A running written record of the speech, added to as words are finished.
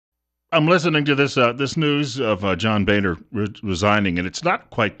I'm listening to this news of John Boehner resigning, and it's not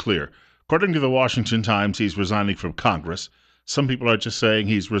quite clear. According to the Washington Times, he's resigning from Congress. Some people are just saying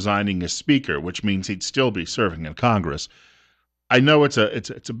he's resigning as Speaker, which means he'd still be serving in Congress. I know it's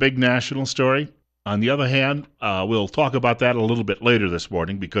a big national story. On the other hand, we'll talk about that a little bit later this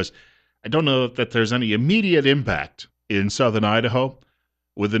morning because I don't know that there's any immediate impact in southern Idaho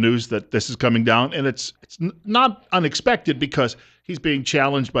with the news that this is coming down, and it's not unexpected because he's being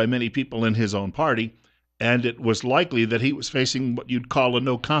challenged by many people in his own party, and it was likely that he was facing what you'd call a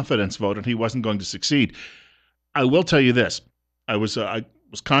no confidence vote, and he wasn't going to succeed. I will tell you this: I was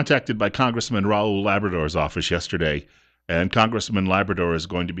contacted by Congressman Raul Labrador's office yesterday, and Congressman Labrador is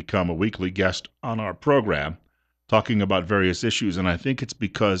going to become a weekly guest on our program, talking about various issues, and I think it's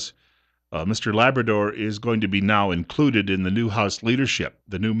because Mr. Labrador is going to be now included in the new House leadership,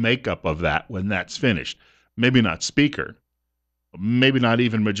 the new makeup of that when that's finished. Maybe not Speaker, maybe not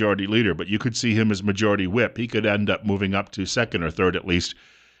even Majority Leader, but you could see him as Majority Whip. He could end up moving up to second or third at least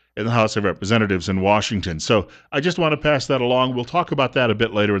in the House of Representatives in Washington. So I just want to pass that along. We'll talk about that a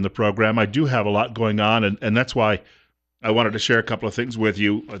bit later in the program. I do have a lot going on, and that's why I wanted to share a couple of things with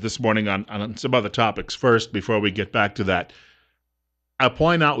you this morning on some other topics first before we get back to that. I'll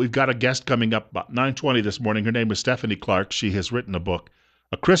point out we've got a guest coming up about 9:20 this morning. Her name is Stephanie Clark. She has written a book,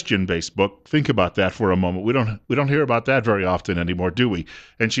 a Christian-based book. Think about that for a moment. We don't hear about that very often anymore, do we?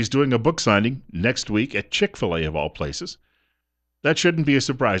 And she's doing a book signing next week at Chick-fil-A of all places. That shouldn't be a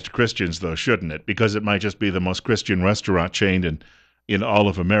surprise to Christians, though, shouldn't it? Because it might just be the most Christian restaurant chain in all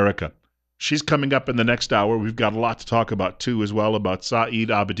of America. She's coming up in the next hour. We've got a lot to talk about, too, as well, about Saeed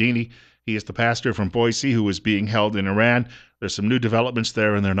Abedini. He is the pastor from Boise who is being held in Iran. There's some new developments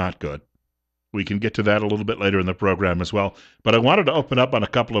there, and they're not good. We can get to that a little bit later in the program as well. But I wanted to open up on a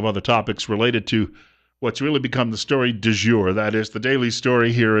couple of other topics related to what's really become the story du jour. That is the daily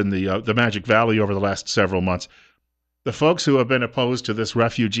story here in the Magic Valley over the last several months. The folks who have been opposed to this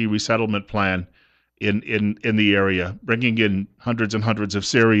refugee resettlement plan in the area, bringing in hundreds and hundreds of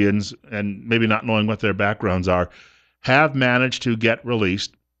Syrians and maybe not knowing what their backgrounds are, have managed to get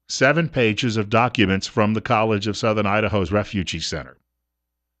released 7 pages of documents from the College of Southern Idaho's Refugee Center.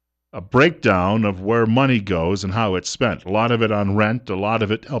 A breakdown of where money goes and how it's spent. A lot of it on rent, a lot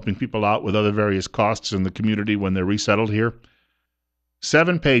of it helping people out with other various costs in the community when they're resettled here.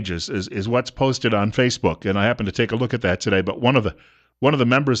 7 pages is what's posted on Facebook, and I happened to take a look at that today, but one of the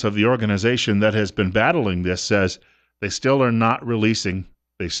members of the organization that has been battling this says they still are not releasing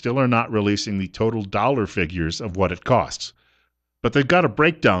the total dollar figures of what it costs. But they've got a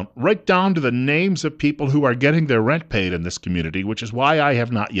breakdown right down to the names of people who are getting their rent paid in this community, which is why I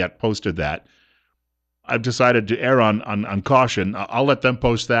have not yet posted that. I've decided to err on caution. I'll let them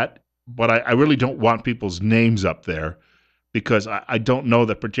post that, but I really don't want people's names up there because I don't know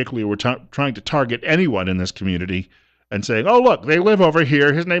that particularly we're trying to target anyone in this community and saying, oh, look, they live over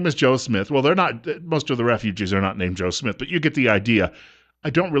here. His name is Joe Smith. Well, they're not. Most of the refugees are not named Joe Smith, but you get the idea. I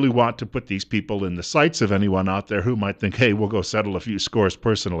don't really want to put these people in the sights of anyone out there who might think, hey, we'll go settle a few scores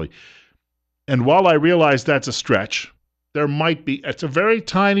personally. And while I realize that's a stretch, it's a very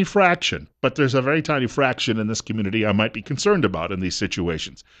tiny fraction, but there's a very tiny fraction in this community I might be concerned about in these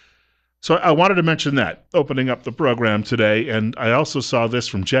situations. So I wanted to mention that, opening up the program today. And I also saw this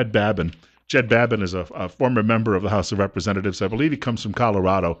from Jed Babin. Jed Babin is a former member of the House of Representatives. I believe he comes from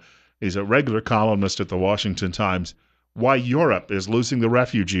Colorado. He's a regular columnist at the Washington Times. Why Europe is losing the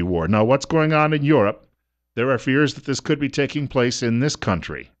refugee war. Now, what's going on in Europe? There are fears that this could be taking place in this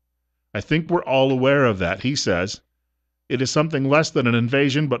country. I think we're all aware of that. He says, it is something less than an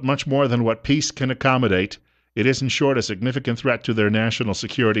invasion, but much more than what peace can accommodate. It is, in short, a significant threat to their national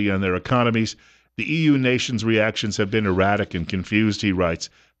security and their economies. The EU nations' reactions have been erratic and confused, he writes.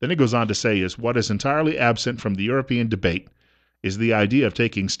 Then he goes on to say, what is entirely absent from the European debate is the idea of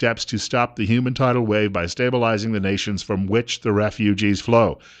taking steps to stop the human tidal wave by stabilizing the nations from which the refugees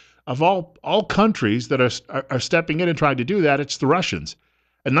flow. Of all countries that are stepping in and trying to do that, it's the Russians.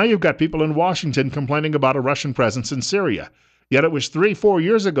 And now you've got people in Washington complaining about a Russian presence in Syria. Yet it was 3-4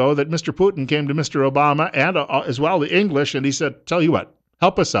 years ago that Mr. Putin came to Mr. Obama and as well the English, and he said, tell you what,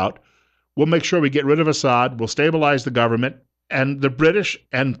 help us out. We'll make sure we get rid of Assad. We'll stabilize the government. And the British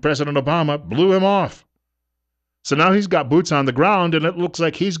and President Obama blew him off. So now he's got boots on the ground, and it looks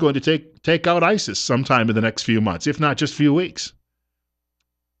like he's going to take out ISIS sometime in the next few months, if not just few weeks.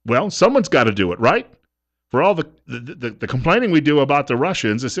 Well, someone's got to do it, right? For all the complaining we do about the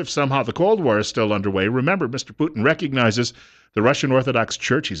Russians, as if somehow the Cold War is still underway, remember, Mr. Putin recognizes the Russian Orthodox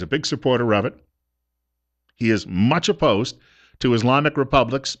Church. He's a big supporter of it. He is much opposed to Islamic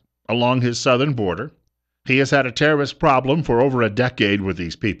republics along his southern border. He has had a terrorist problem for over a decade with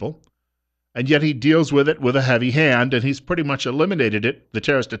these people. And yet he deals with it with a heavy hand, and he's pretty much eliminated it, the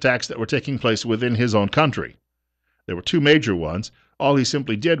terrorist attacks that were taking place within his own country. There were two major ones. All he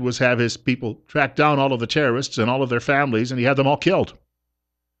simply did was have his people track down all of the terrorists and all of their families, and he had them all killed.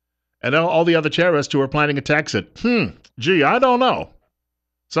 And all the other terrorists who were planning attacks said, I don't know.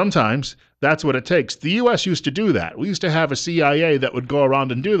 Sometimes that's what it takes. The U.S. used to do that. We used to have a CIA that would go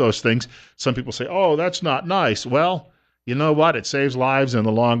around and do those things. Some people say, oh, that's not nice. Well, you know what? It saves lives in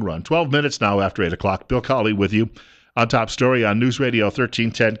the long run. 12 minutes now after 8 o'clock. Bill Colley with you on Top Story on News Radio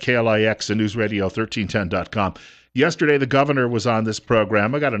 1310, KLIX, and NewsRadio1310.com. Yesterday, the governor was on this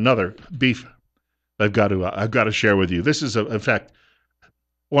program. I got another beef I've got to share with you. This is, in fact,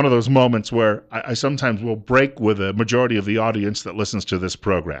 one of those moments where I sometimes will break with a majority of the audience that listens to this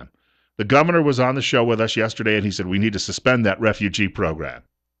program. The governor was on the show with us yesterday, and he said we need to suspend that refugee program.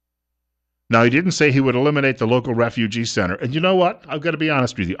 Now, he didn't say he would eliminate the local refugee center. And you know what? I've got to be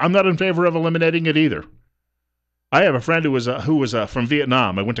honest with you. I'm not in favor of eliminating it either. I have a friend who was from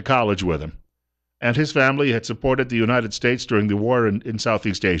Vietnam. I went to college with him. And his family had supported the United States during the war in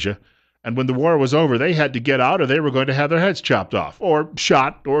Southeast Asia. And when the war was over, they had to get out or they were going to have their heads chopped off or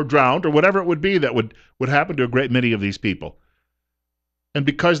shot or drowned or whatever it would be that would happen to a great many of these people. And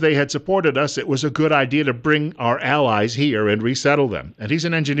because they had supported us, it was a good idea to bring our allies here and resettle them. And he's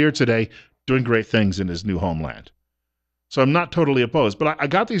an engineer today doing great things in his new homeland. So I'm not totally opposed. But I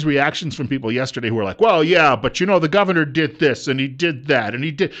got these reactions from people yesterday who were like, well, yeah, but you know, the governor did this and he did that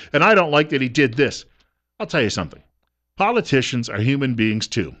and I don't like that he did this. I'll tell you something. Politicians are human beings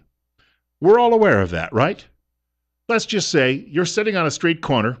too. We're all aware of that, right? Let's just say you're sitting on a street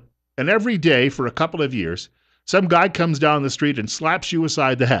corner and every day for a couple of years, some guy comes down the street and slaps you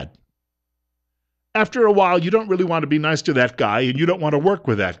aside the head. After a while, you don't really want to be nice to that guy and you don't want to work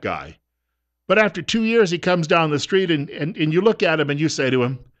with that guy. But after 2 years, he comes down the street and you look at him and you say to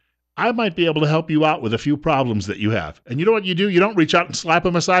him, I might be able to help you out with a few problems that you have. And you know what you do? You don't reach out and slap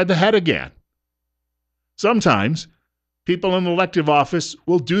him aside the head again. Sometimes people in elective office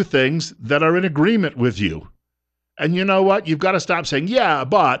will do things that are in agreement with you. And you know what? You've got to stop saying, yeah,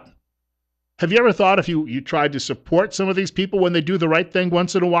 but have you ever thought if you tried to support some of these people when they do the right thing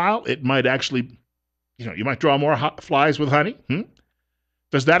once in a while, it might actually, you might draw more flies with honey?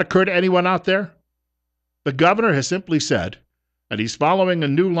 Does that occur to anyone out there? The governor has simply said, and he's following a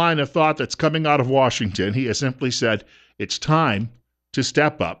new line of thought that's coming out of Washington. He has simply said, it's time to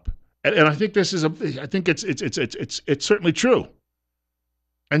step up. And I think this is it's certainly true.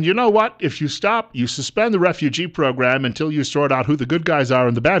 And you know what? If you suspend the refugee program until you sort out who the good guys are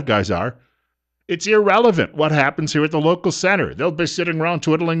and the bad guys are, it's irrelevant what happens here at the local center. They'll be sitting around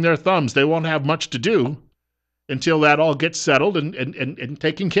twiddling their thumbs. They won't have much to do until that all gets settled and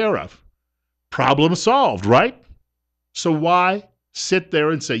taken care of. Problem solved, right? So why sit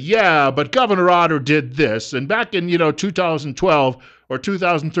there and say, yeah, but Governor Otter did this, and back in 2012 or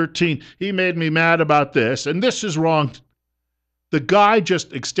 2013, he made me mad about this, and this is wrong. The guy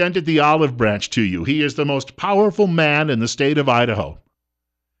just extended the olive branch to you. He is the most powerful man in the state of Idaho.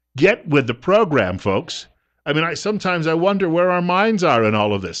 Get with the program, folks. I mean, sometimes I wonder where our minds are in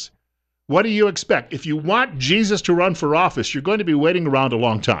all of this. What do you expect? If you want Jesus to run for office, you're going to be waiting around a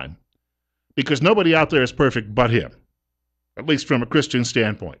long time because nobody out there is perfect but him, at least from a Christian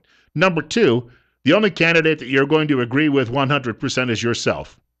standpoint. Number two, the only candidate that you're going to agree with 100% is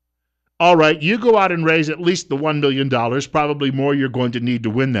yourself. All right, you go out and raise at least the $1 million, probably more you're going to need to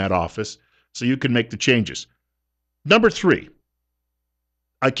win that office so you can make the changes. Number three,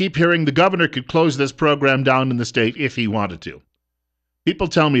 I keep hearing the governor could close this program down in the state if he wanted to. People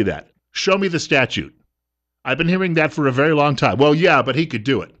tell me that. Show me the statute. I've been hearing that for a very long time. Well, yeah, but he could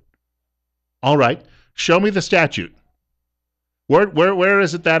do it. All right, show me the statute. Where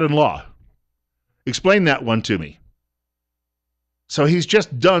is it that in law? Explain that one to me. So he's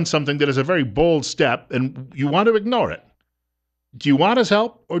just done something that is a very bold step, and you want to ignore it. Do you want his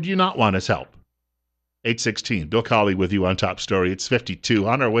help, or do you not want his help? 8:16, Bill Colley with you on Top Story. It's 52,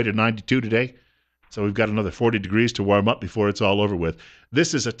 on our way to 92 today. So we've got another 40 degrees to warm up before it's all over with.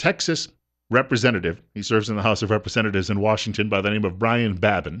 This is a Texas representative. He serves in the House of Representatives in Washington by the name of Brian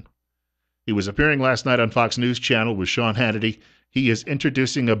Babin. He was appearing last night on Fox News Channel with Sean Hannity. He is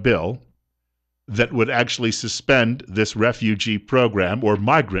introducing a bill that would actually suspend this refugee program, or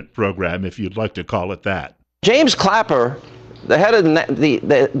migrant program, if you'd like to call it that. James Clapper, the head of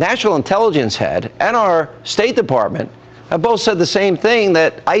the National Intelligence head, and our State Department have both said the same thing,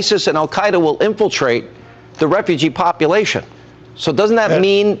 that ISIS and Al-Qaeda will infiltrate the refugee population. So doesn't that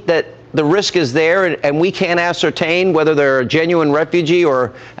mean that the risk is there and we can't ascertain whether they're a genuine refugee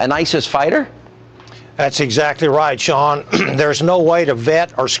or an ISIS fighter? That's exactly right, Sean. There's no way to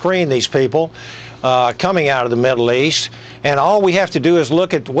vet or screen these people coming out of the Middle East. And all we have to do is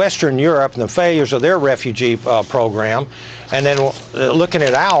look at Western Europe and the failures of their refugee program. And then looking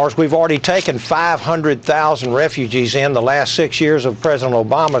at ours, we've already taken 500,000 refugees in the last 6 years of President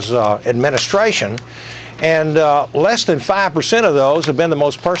Obama's administration. And less than 5% of those have been the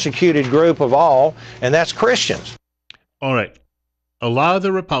most persecuted group of all, and that's Christians. All right. Allow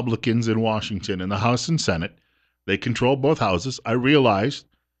the Republicans in Washington, in the House and Senate, they control both houses. I realize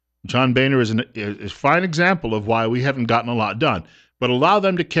John Boehner is a fine example of why we haven't gotten a lot done. But allow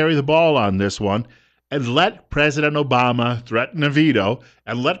them to carry the ball on this one and let President Obama threaten a veto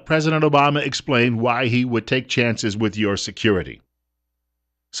and let President Obama explain why he would take chances with your security.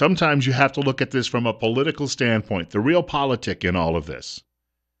 Sometimes you have to look at this from a political standpoint, the real politic in all of this.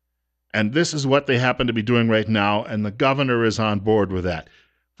 And this is what they happen to be doing right now, and the governor is on board with that.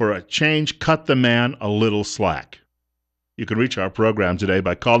 For a change, cut the man a little slack. You can reach our program today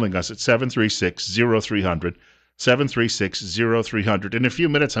by calling us at 736-0300, 736-0300. In a few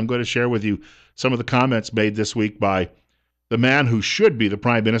minutes, I'm going to share with you some of the comments made this week by the man who should be the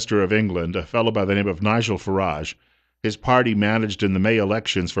Prime Minister of England, a fellow by the name of Nigel Farage. His party managed in the May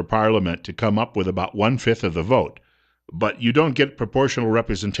elections for Parliament to come up with about 1/5 of the vote. But you don't get proportional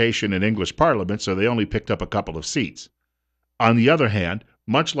representation in English Parliament, so they only picked up a couple of seats. On the other hand,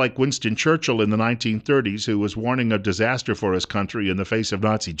 much like Winston Churchill in the 1930s, who was warning of disaster for his country in the face of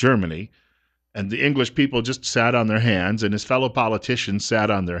Nazi Germany, and the English people just sat on their hands, and his fellow politicians sat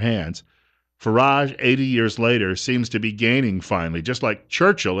on their hands, Farage, 80 years later, seems to be gaining finally, just like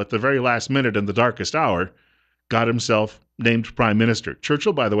Churchill at the very last minute in the darkest hour, got himself named Prime Minister.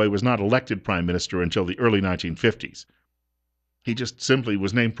 Churchill, by the way, was not elected Prime Minister until the early 1950s. He just simply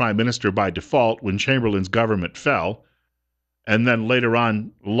was named Prime Minister by default when Chamberlain's government fell, and then later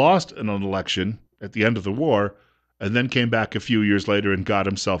on lost an election at the end of the war, and then came back a few years later and got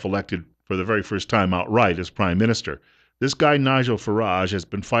himself elected for the very first time outright as Prime Minister. This guy, Nigel Farage, has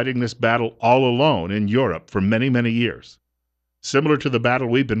been fighting this battle all alone in Europe for many, many years. Similar to the battle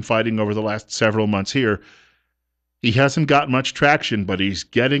we've been fighting over the last several months here. He hasn't got much traction, but he's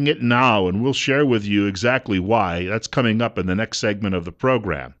getting it now, and we'll share with you exactly why. That's coming up in the next segment of the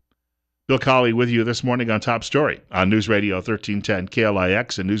program. Bill Colley with you this morning on Top Story on News Radio 1310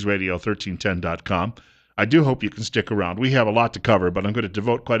 KLIX and newsradio1310.com. I do hope you can stick around. We have a lot to cover, but I'm going to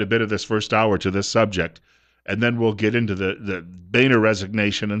devote quite a bit of this first hour to this subject, and then we'll get into the Boehner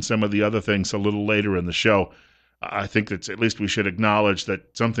resignation and some of the other things a little later in the show. I think that at least we should acknowledge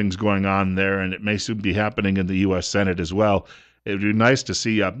that something's going on there, and it may soon be happening in the U.S. Senate as well. It would be nice to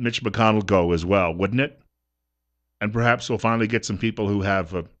see Mitch McConnell go as well, wouldn't it? And perhaps we'll finally get some people who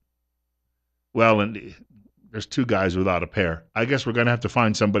have, and there's two guys without a pair. I guess we're going to have to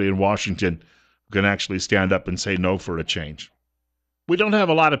find somebody in Washington who can actually stand up and say no for a change. We don't have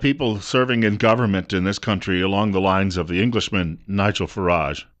a lot of people serving in government in this country along the lines of the Englishman Nigel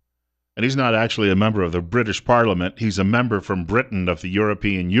Farage. And he's not actually a member of the British Parliament. He's a member from Britain of the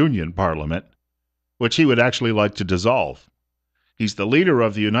European Union Parliament, which he would actually like to dissolve. He's the leader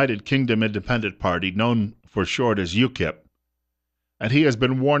of the United Kingdom Independent Party, known for short as UKIP, and he has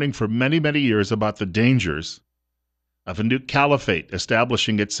been warning for many, many years about the dangers of a new caliphate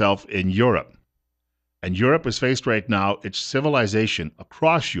establishing itself in Europe. And Europe is faced right now, its civilization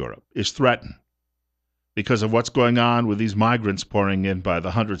across Europe is threatened because of what's going on with these migrants pouring in by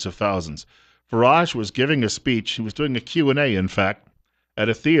the hundreds of thousands. Farage was giving a speech, he was doing a Q&A, in fact, at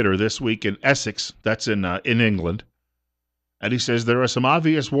a theater this week in Essex, that's in England, and he says there are some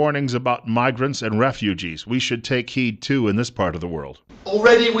obvious warnings about migrants and refugees. We should take heed, too, in this part of the world.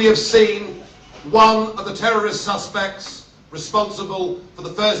 Already we have seen one of the terrorist suspects responsible for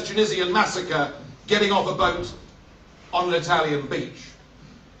the first Tunisian massacre getting off a boat on an Italian beach.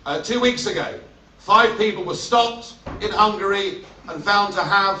 2 weeks ago, 5 people were stopped in Hungary and found to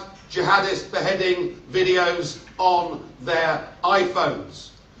have jihadist beheading videos on their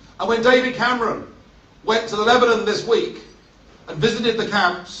iPhones. And when David Cameron went to Lebanon this week and visited the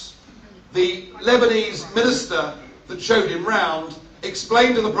camps, the Lebanese minister that showed him round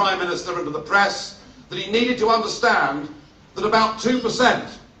explained to the Prime Minister and to the press that he needed to understand that about 2%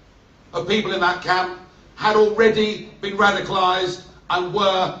 of people in that camp had already been radicalized and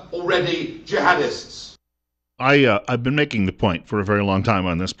were already jihadists. I've been making the point for a very long time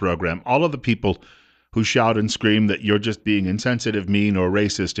on this program. All of the people who shout and scream that you're just being insensitive, mean, or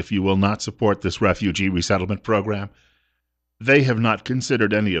racist if you will not support this refugee resettlement program, they have not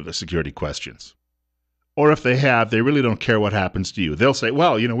considered any of the security questions. Or if they have, they really don't care what happens to you. They'll say,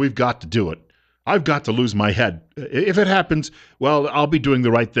 well, we've got to do it. I've got to lose my head. If it happens, well, I'll be doing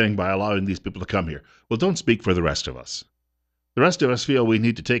the right thing by allowing these people to come here. Well, don't speak for the rest of us. The rest of us feel we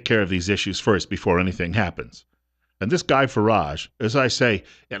need to take care of these issues first before anything happens. And this guy Farage, as I say,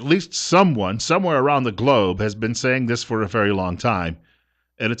 at least someone somewhere around the globe has been saying this for a very long time,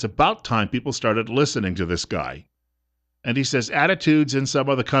 and it's about time people started listening to this guy. And he says attitudes in some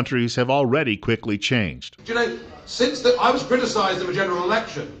other countries have already quickly changed. Do you know, I was criticised in the general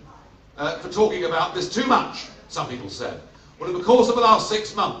election for talking about this too much, some people said. Well, in the course of the last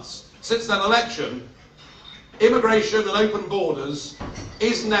 6 months, since that election, immigration and open borders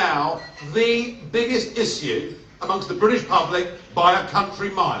is now the biggest issue amongst the British public by a country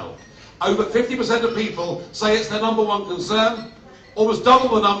mile. Over 50% of people say it's their number one concern, almost double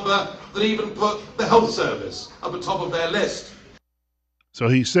the number that even put the health service at the top of their list. So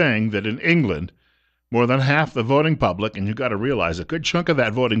he's saying that in England, more than half the voting public, and you've got to realize a good chunk of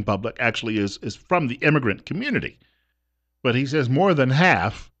that voting public actually is from the immigrant community. But he says more than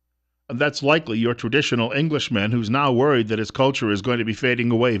half, and that's likely your traditional Englishman who's now worried that his culture is going to be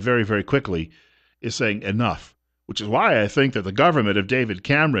fading away very, very quickly, is saying enough. Which is why I think that the government of David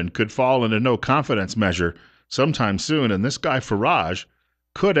Cameron could fall in a no-confidence measure sometime soon, and this guy Farage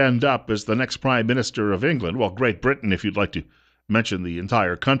could end up as the next Prime Minister of England, well, Great Britain, if you'd like to mention the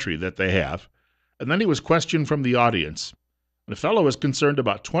entire country that they have. And then he was questioned from the audience. The fellow was concerned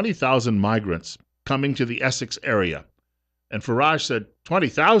about 20,000 migrants coming to the Essex area. And Farage said,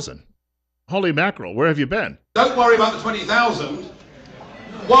 20,000? Holy mackerel, where have you been? Don't worry about the 20,000.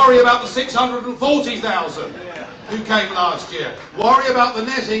 Worry about the 640,000 who came last year. Worry about the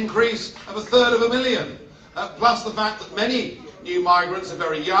net increase of 250,000. Plus the fact that many new migrants are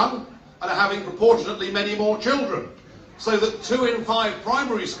very young and are having proportionately many more children. So that 2 in 5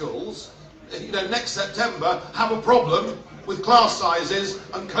 primary schools, next September, have a problem with class sizes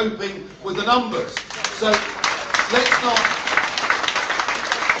and coping with the numbers. So let's not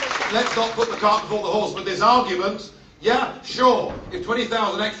put the cart before the horse with this argument. Yeah, sure, if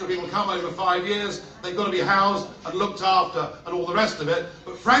 20,000 extra people come over 5 years, they've got to be housed and looked after and all the rest of it.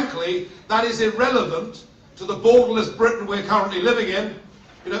 But frankly, that is irrelevant to the borderless Britain we're currently living in.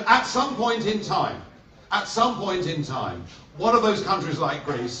 At some point in time, one of those countries like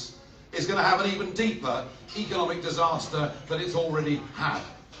Greece is going to have an even deeper economic disaster than it's already had.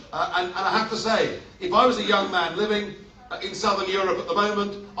 And I have to say, if I was a young man living in southern Europe at the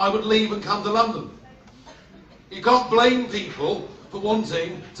moment, I would leave and come to London. You can't blame people for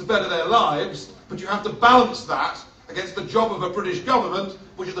wanting to better their lives, but you have to balance that against the job of a British government,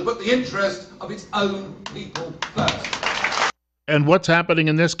 which is to put the interest of its own people first. And what's happening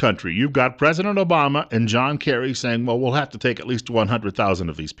in this country? You've got President Obama and John Kerry saying, well, we'll have to take at least 100,000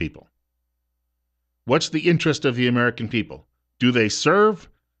 of these people. What's the interest of the American people? Do they serve?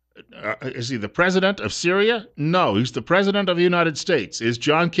 Is he the president of Syria? No, he's the president of the United States. Is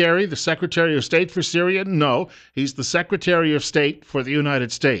John Kerry the Secretary of State for Syria? No, he's the Secretary of State for the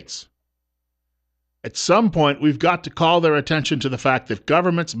United States. At some point, we've got to call their attention to the fact that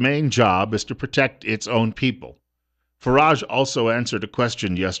government's main job is to protect its own people. Farage also answered a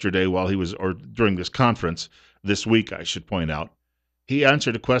question yesterday during this conference, this week, I should point out. He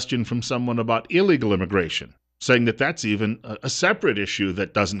answered a question from someone about illegal immigration, saying that that's even a separate issue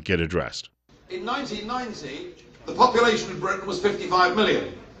that doesn't get addressed. In 1990, the population of Britain was 55 million.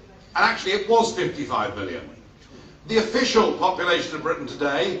 And actually, it was 55 million. The official population of Britain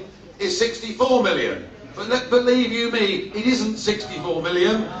today is 64 million. But believe you me, it isn't 64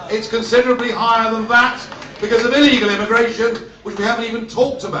 million. It's considerably higher than that because of illegal immigration, which we haven't even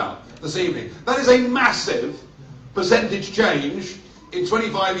talked about this evening. That is a massive percentage change in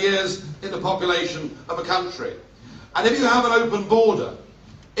 25 years in the population of a country. And if you have an open border,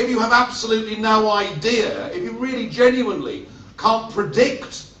 if you have absolutely no idea, if you really genuinely can't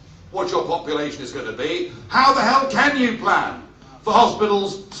predict what your population is going to be, how the hell can you plan for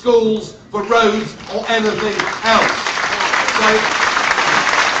hospitals, schools, for roads, or anything else?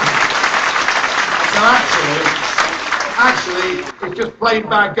 So actually, it's just plain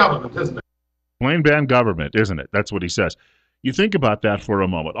bad government, isn't it? Plain bad government, isn't it? That's what he says. You think about that for a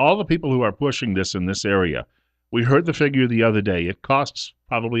moment. All the people who are pushing this in this area, we heard the figure the other day. It costs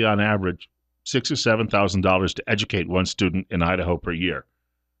probably on average $6,000 or $7,000 to educate one student in Idaho per year.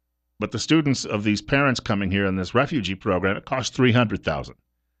 But the students of these parents coming here in this refugee program, it costs $300,000.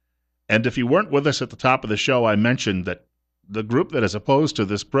 And if you weren't with us at the top of the show, I mentioned that the group that is opposed to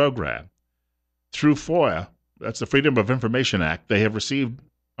this program, through FOIA, that's the Freedom of Information Act, they have received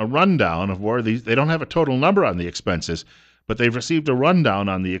a rundown of where they don't have a total number on the expenses, but they've received a rundown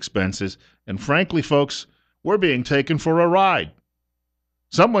on the expenses. And frankly, folks, we're being taken for a ride.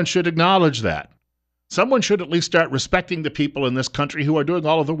 Someone should acknowledge that. Someone should at least start respecting the people in this country who are doing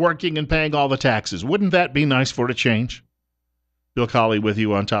all of the working and paying all the taxes. Wouldn't that be nice for a change? Bill Colley with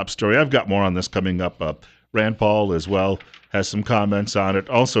you on Top Story. I've got more on this coming up. Rand Paul as well has some comments on it.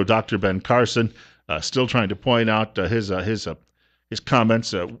 Also, Dr. Ben Carson still trying to point out his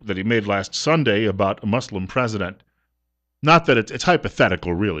comments that he made last Sunday about a Muslim president. Not that it's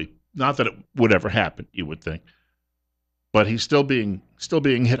hypothetical, really. Not that it would ever happen, you would think. But he's still being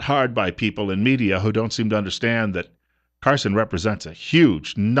hit hard by people in media who don't seem to understand that Carson represents a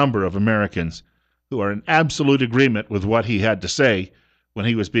huge number of Americans who are in absolute agreement with what he had to say when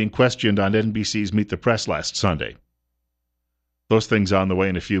he was being questioned on NBC's Meet the Press last Sunday. Those things on the way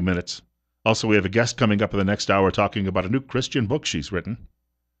in a few minutes. Also, we have a guest coming up in the next hour talking about a new Christian book she's written.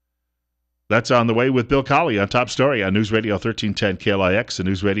 That's on the way with Bill Colley on Top Story on News Radio 1310 KLIX and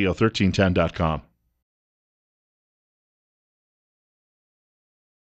NewsRadio1310.com.